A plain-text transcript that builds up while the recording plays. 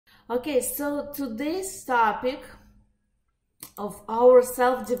Okay, so today's topic of our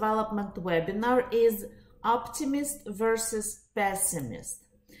self-development webinar is optimist versus pessimist,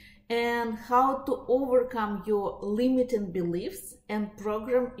 and how to overcome your limiting beliefs and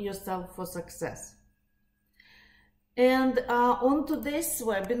program yourself for success. And on today's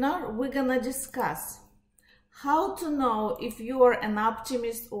webinar, we're gonna discuss how to know if you are an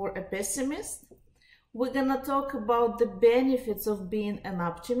optimist or a pessimist. We're gonna talk about the benefits of being an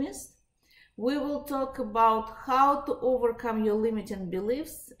optimist. We will talk about how to overcome your limiting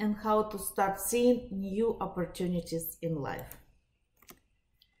beliefs and how to start seeing new opportunities in life.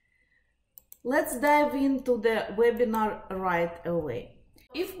 Let's dive into the webinar right away.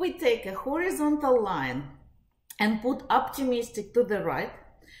 If we take a horizontal line and put optimistic to the right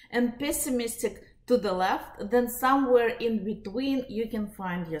and pessimistic to the left, then somewhere in between you can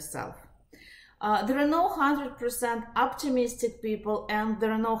find yourself. There are no 100% optimistic people and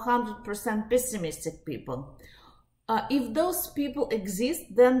there are no 100% pessimistic people. If those people exist,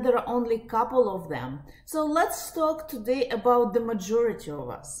 then there are only a couple of them. So let's talk today about the majority of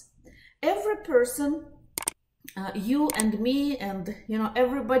us. Every person, you and me and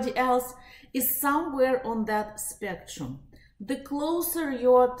everybody else, is somewhere on that spectrum. The closer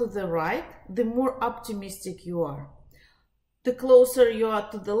you are to the right, the more optimistic you are. The closer you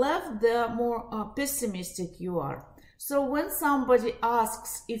are to the left, the more pessimistic you are. So when somebody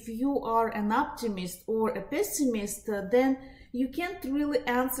asks if you are an optimist or a pessimist, then you can't really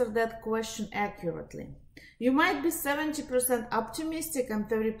answer that question accurately. You might be 70% optimistic and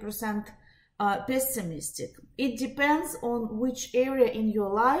 30% pessimistic. It depends on which area in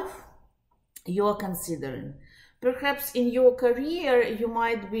your life you are considering. Perhaps in your career, you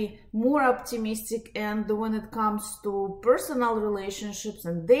might be more optimistic, and when it comes to personal relationships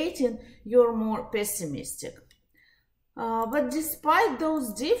and dating, you're more pessimistic. But despite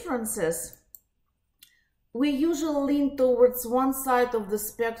those differences, we usually lean towards one side of the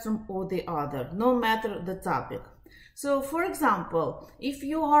spectrum or the other, no matter the topic. So, for example, if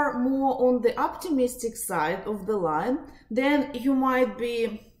you are more on the optimistic side of the line, then you might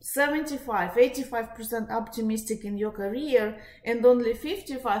be 75–85% optimistic in your career and only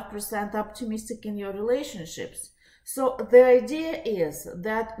 55% optimistic in your relationships. So the idea is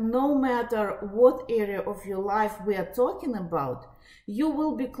that no matter what area of your life we are talking about, you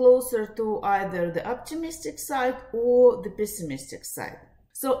will be closer to either the optimistic side or the pessimistic side.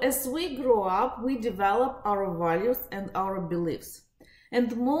 So as we grow up, we develop our values and our beliefs,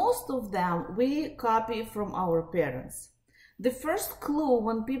 and most of them we copy from our parents. The first clue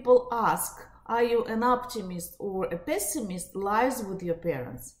when people ask, are you an optimist or a pessimist, lies with your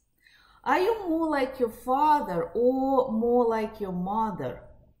parents. Are you more like your father or more like your mother?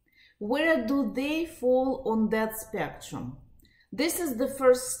 Where do they fall on that spectrum? This is the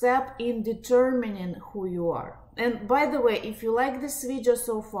first step in determining who you are. And by the way, if you like this video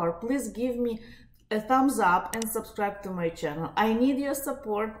so far, please give me a thumbs up and subscribe to my channel. I need your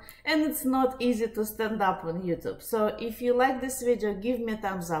support, and it's not easy to stand up on YouTube. So if you like this video, give me a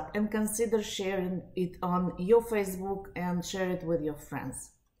thumbs up and consider sharing it on your Facebook and share it with your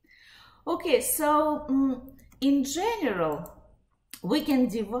friends. Okay, so in general, we can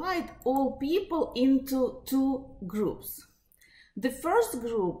divide all people into two groups. The first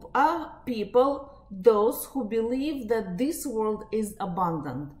group are people, those who believe that this world is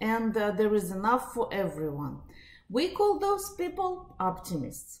abundant and there is enough for everyone. We call those people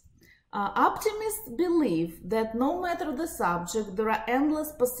optimists. Optimists believe that no matter the subject, there are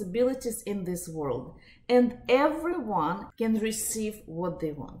endless possibilities in this world and everyone can receive what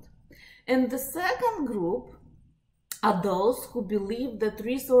they want. And the second group are those who believe that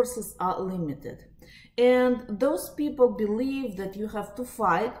resources are limited. And those people believe that you have to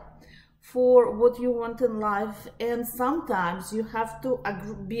fight for what you want in life, and sometimes you have to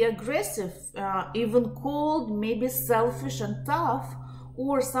be aggressive, even cold, maybe selfish and tough,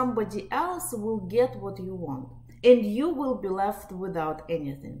 or somebody else will get what you want and you will be left without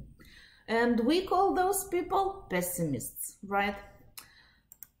anything. And we call those people pessimists, right?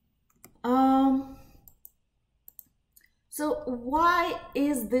 So why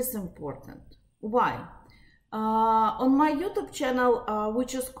is this important? Why? On my YouTube channel,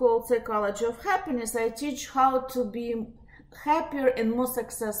 which is called Psychology of Happiness, I teach how to be happier and more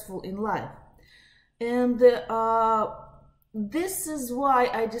successful in life. And this is why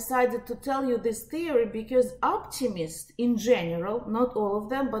I decided to tell you this theory, because optimists in general, not all of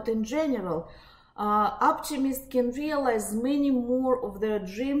them, but in general, optimists can realize many more of their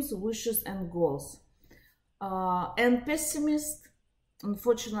dreams, wishes and goals. And pessimists,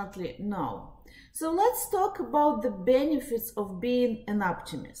 unfortunately, no. So let's talk about the benefits of being an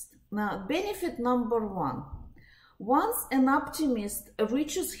optimist. Now, benefit number 1. Once an optimist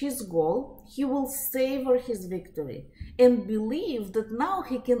reaches his goal, he will savor his victory and believe that now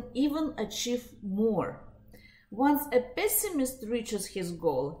he can even achieve more. Once a pessimist reaches his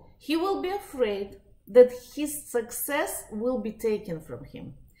goal, he will be afraid that his success will be taken from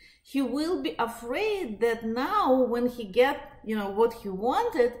him. He will be afraid that now when he gets, what he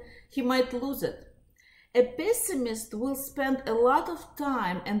wanted, he might lose it. A pessimist will spend a lot of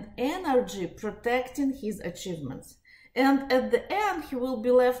time and energy protecting his achievements. And at the end, he will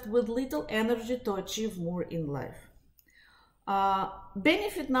be left with little energy to achieve more in life.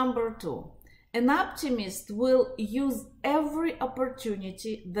 Benefit number 2. An optimist will use every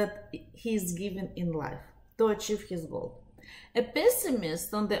opportunity that he is given in life to achieve his goal. A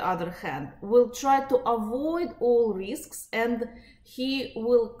pessimist, on the other hand, will try to avoid all risks, and he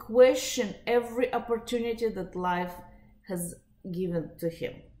will question every opportunity that life has given to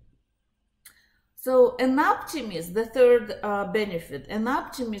him. So an optimist, the third benefit, an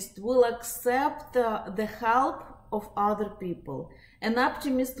optimist will accept the help of other people. An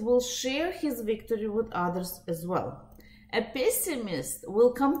optimist will share his victory with others as well. A pessimist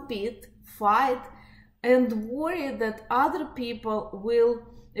will compete, fight, and worry that other people will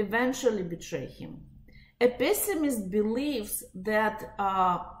eventually betray him. A pessimist believes that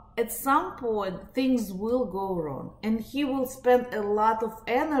at some point things will go wrong, and he will spend a lot of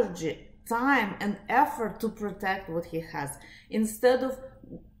energy, time, and effort to protect what he has instead of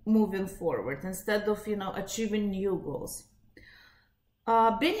moving forward, instead of achieving new goals.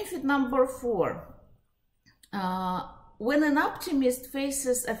 Benefit number 4. When an optimist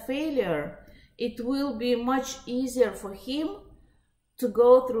faces a failure, it will be much easier for him to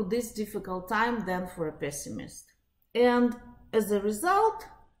go through this difficult time than for a pessimist. And as a result,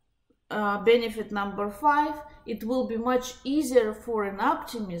 benefit number 5, it will be much easier for an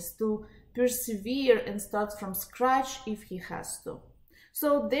optimist to persevere and start from scratch if he has to.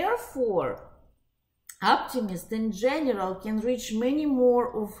 So therefore, optimists in general can reach many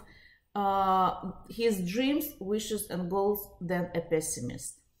more of his dreams, wishes, and goals than a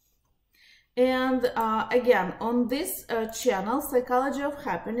pessimist. And again, on this channel, Psychology of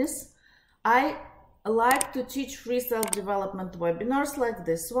Happiness, I like to teach free self-development webinars like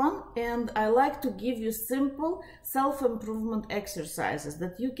this one, and I like to give you simple self-improvement exercises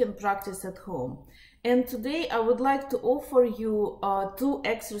that you can practice at home. And today I would like to offer you 2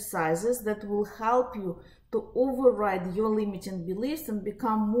 exercises that will help you to override your limiting beliefs and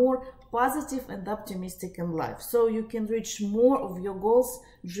become more positive and optimistic in life, so you can reach more of your goals,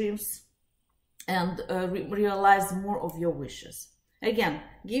 dreams, and realize more of your wishes. Again,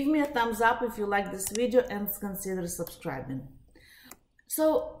 give me a thumbs up if you like this video and consider subscribing.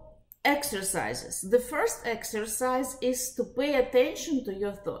 So, exercises. The first exercise is to pay attention to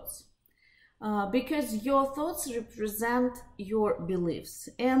your thoughts, because your thoughts represent your beliefs.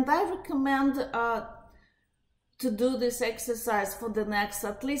 And I recommend to do this exercise for the next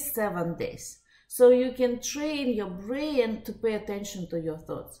at least 7 days, so you can train your brain to pay attention to your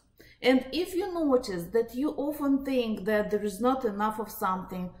thoughts. And if you notice that you often think that there is not enough of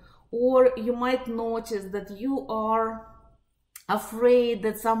something, or you might notice that you are afraid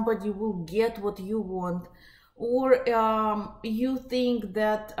that somebody will get what you want, or you think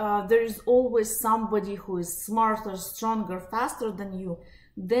that there is always somebody who is smarter, stronger, faster than you,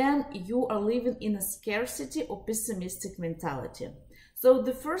 then you are living in a scarcity or pessimistic mentality. So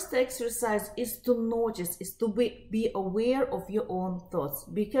the first exercise is to notice, is to be aware of your own thoughts,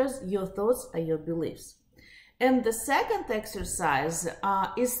 because your thoughts are your beliefs. And the second exercise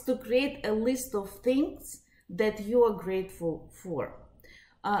is to create a list of things that you are grateful for.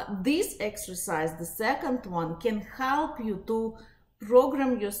 This exercise, the second one, can help you to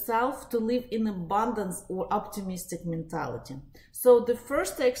program yourself to live in abundance or optimistic mentality. So the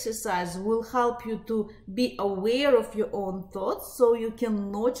first exercise will help you to be aware of your own thoughts so you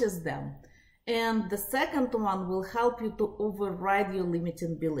can notice them. And the second one will help you to override your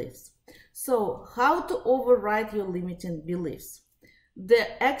limiting beliefs. So how to override your limiting beliefs?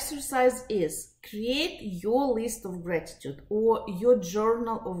 The exercise is create your list of gratitude or your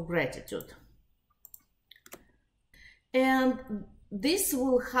journal of gratitude. And this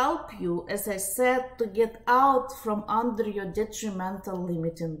will help you, as I said, to get out from under your detrimental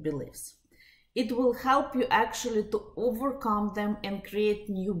limiting beliefs. It will help you actually to overcome them and create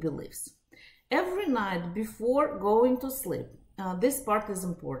new beliefs. Every night before going to sleep, this part is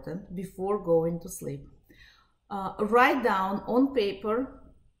important, before going to sleep, write down on paper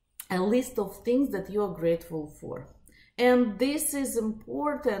a list of things that you are grateful for. And this is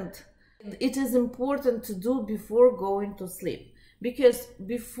important. It is important to do before going to sleep, because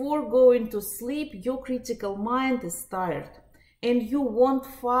before going to sleep, your critical mind is tired, and it won't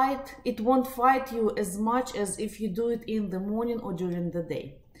fight you as much as if you do it in the morning or during the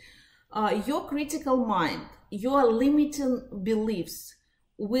day. Your critical mind, your limiting beliefs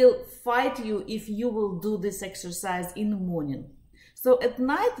will fight you if you will do this exercise in the morning. So at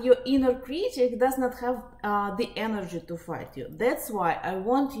night, your inner critic does not have the energy to fight you. That's why I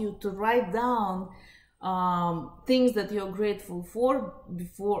want you to write down things that you're grateful for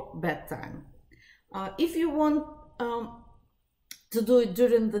before bedtime. If you want to do it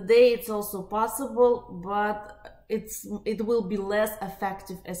during the day, it's also possible, but it will be less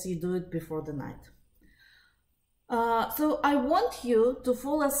effective as you do it before the night. So I want you to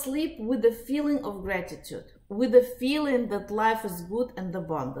fall asleep with a feeling of gratitude, with a feeling that life is good and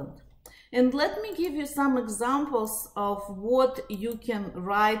abundant. And let me give you some examples of what you can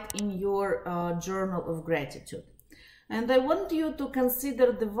write in your journal of gratitude. And I want you to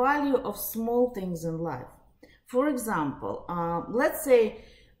consider the value of small things in life. For example, let's say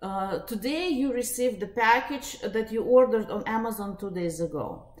today you received the package that you ordered on Amazon 2 days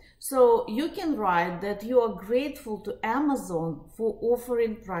ago. So you can write that you are grateful to Amazon for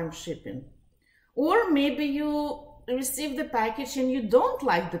offering Prime shipping. Or maybe you receive the package and you don't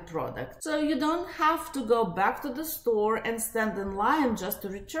like the product. So you don't have to go back to the store and stand in line just to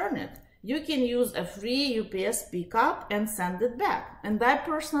return it. You can use a free UPS pickup and send it back. And I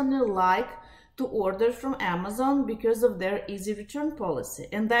personally like to order from Amazon because of their easy return policy,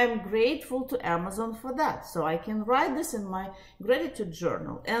 and I'm grateful to Amazon for that. So I can write this in my gratitude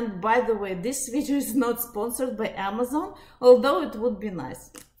journal. And by the way, this video is not sponsored by Amazon, although it would be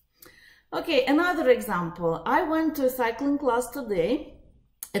nice. Okay, another example. I went to a cycling class today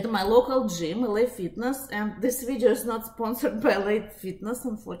at my local gym, LA Fitness, and this video is not sponsored by LA Fitness,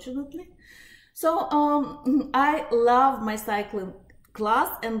 unfortunately. So I love my cycling class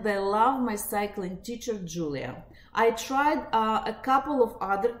and I love my cycling teacher, Julia. I tried a couple of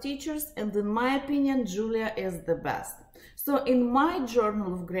other teachers, and in my opinion, Julia is the best. So in my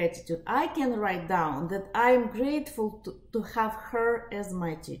journal of gratitude, I can write down that I am grateful to have her as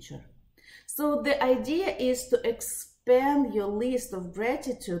my teacher. So the idea is to expand your list of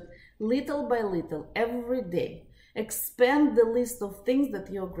gratitude little by little every day. Expand the list of things that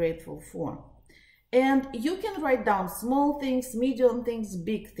you're grateful for. And you can write down small things, medium things,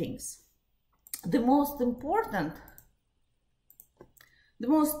 big things. The most important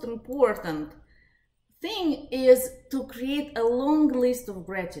thing is to create a long list of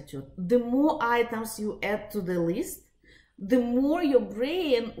gratitude. The more items you add to the list, the more your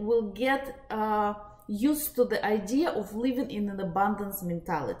brain will get used to the idea of living in an abundance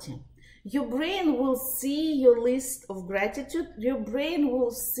mentality. Your brain will see your list of gratitude. Your brain will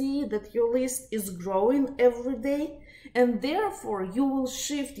see that your list is growing every day, and therefore you will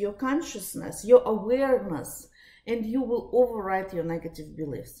shift your consciousness, your awareness, and you will override your negative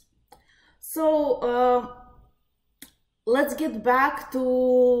beliefs. So let's get back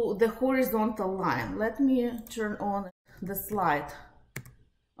to the horizontal line. Let me turn on the slide.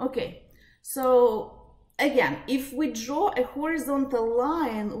 Okay, so again, if we draw a horizontal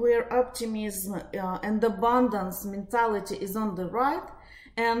line where optimism and abundance mentality is on the right,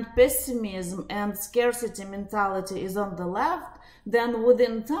 and pessimism and scarcity mentality is on the left, then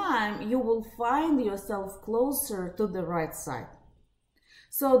within time you will find yourself closer to the right side.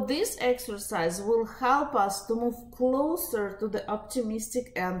 So this exercise will help us to move closer to the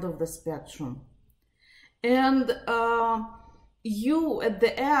optimistic end of the spectrum. And you, at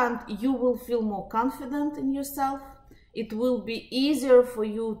the end, you will feel more confident in yourself. It will be easier for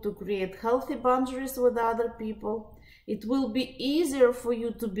you to create healthy boundaries with other people. It will be easier for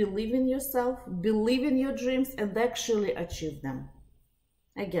you to believe in yourself, believe in your dreams, and actually achieve them.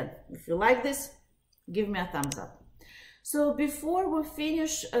 Again, if you like this, give me a thumbs up. So before we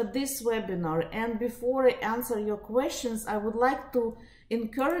finish this webinar and before I answer your questions, I would like to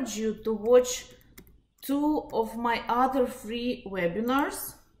encourage you to watch 2 of my other free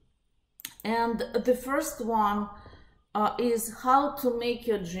webinars. And the first one is how to make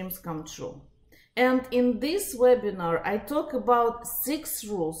your dreams come true. And in this webinar, I talk about 6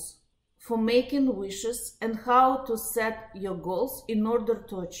 rules for making wishes and how to set your goals in order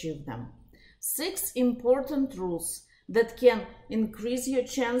to achieve them. 6 important rules that can increase your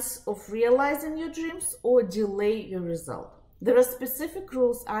chance of realizing your dreams or delay your result. There are specific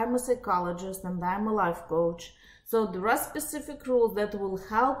rules. I'm a psychologist and I'm a life coach. So there are specific rules that will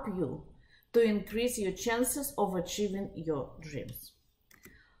help you to increase your chances of achieving your dreams.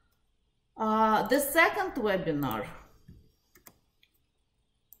 The second webinar,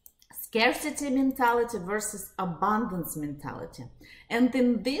 Scarcity mentality versus abundance mentality. And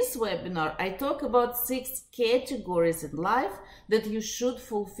in this webinar, I talk about 6 categories in life that you should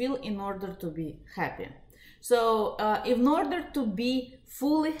fulfill in order to be happy. So in order to be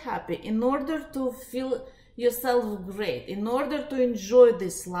fully happy, in order to feel yourself great, in order to enjoy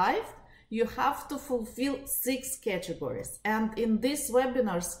this life, you have to fulfill 6 categories. And in this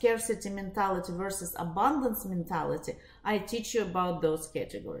webinar, Scarcity mentality versus abundance mentality, I teach you about those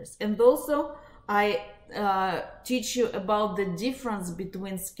categories. And also, I teach you about the difference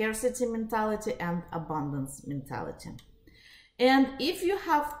between scarcity mentality and abundance mentality. And if you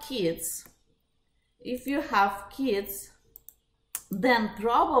have kids, then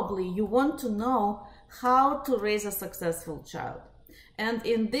probably you want to know how to raise a successful child. And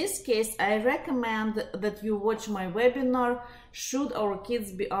in this case, I recommend that you watch my webinar, Should Our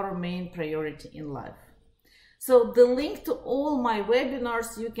Kids Be Our Main Priority in Life? So the link to all my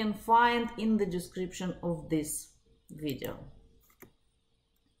webinars you can find in the description of this video.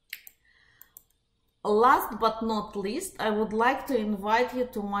 Last but not least, I would like to invite you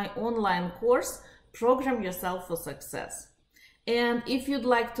to my online course, Program Yourself for Success. And if you'd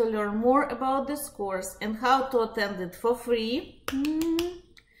like to learn more about this course and how to attend it for free,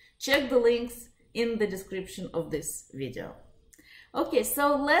 check the links in the description of this video. Okay,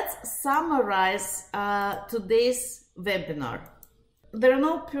 so let's summarize today's webinar. There are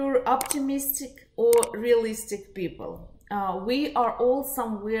no pure optimistic or realistic people. We are all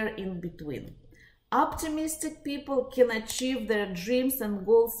somewhere in between. Optimistic people can achieve their dreams and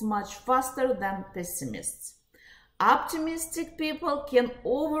goals much faster than pessimists. Optimistic people can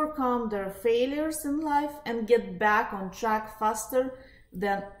overcome their failures in life and get back on track faster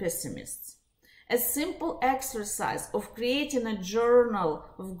than pessimists. A simple exercise of creating a journal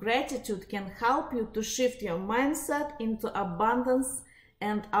of gratitude can help you to shift your mindset into abundance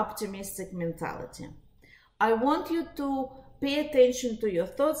and optimistic mentality. I want you to pay attention to your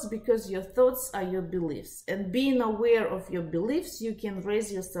thoughts because your thoughts are your beliefs. And being aware of your beliefs, you can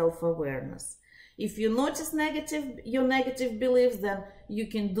raise your self-awareness. If you notice your negative beliefs, then you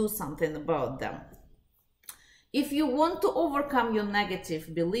can do something about them. If you want to overcome your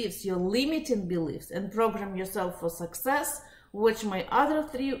negative beliefs, your limiting beliefs, and program yourself for success, watch my other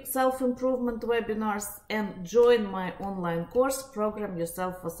 3 self-improvement webinars and join my online course, Program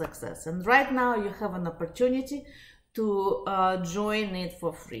Yourself for Success. And right now you have an opportunity to join it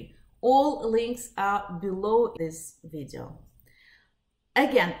for free. All links are below this video.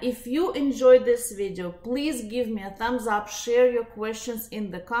 Again, if you enjoyed this video, please give me a thumbs up, share your questions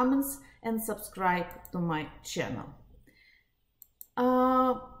in the comments, and subscribe to my channel.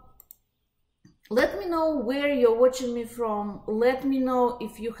 Let me know where you're watching me from. Let me know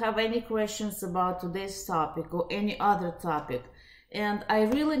if you have any questions about today's topic or any other topic. And I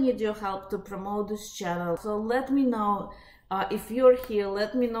really need your help to promote this channel. So let me know if you're here,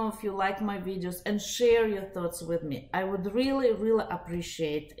 let me know if you like my videos and share your thoughts with me. I would really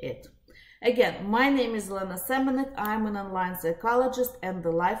appreciate it. Again, my name is Elena Semenek. I'm an online psychologist and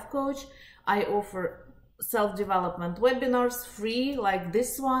the life coach. I offer self-development webinars free like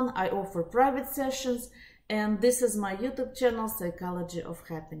this one. I offer private sessions, and this is my YouTube channel, Psychology of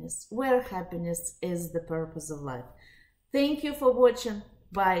Happiness, where happiness is the purpose of life. Thank you for watching.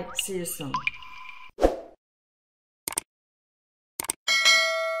 Bye. See you soon.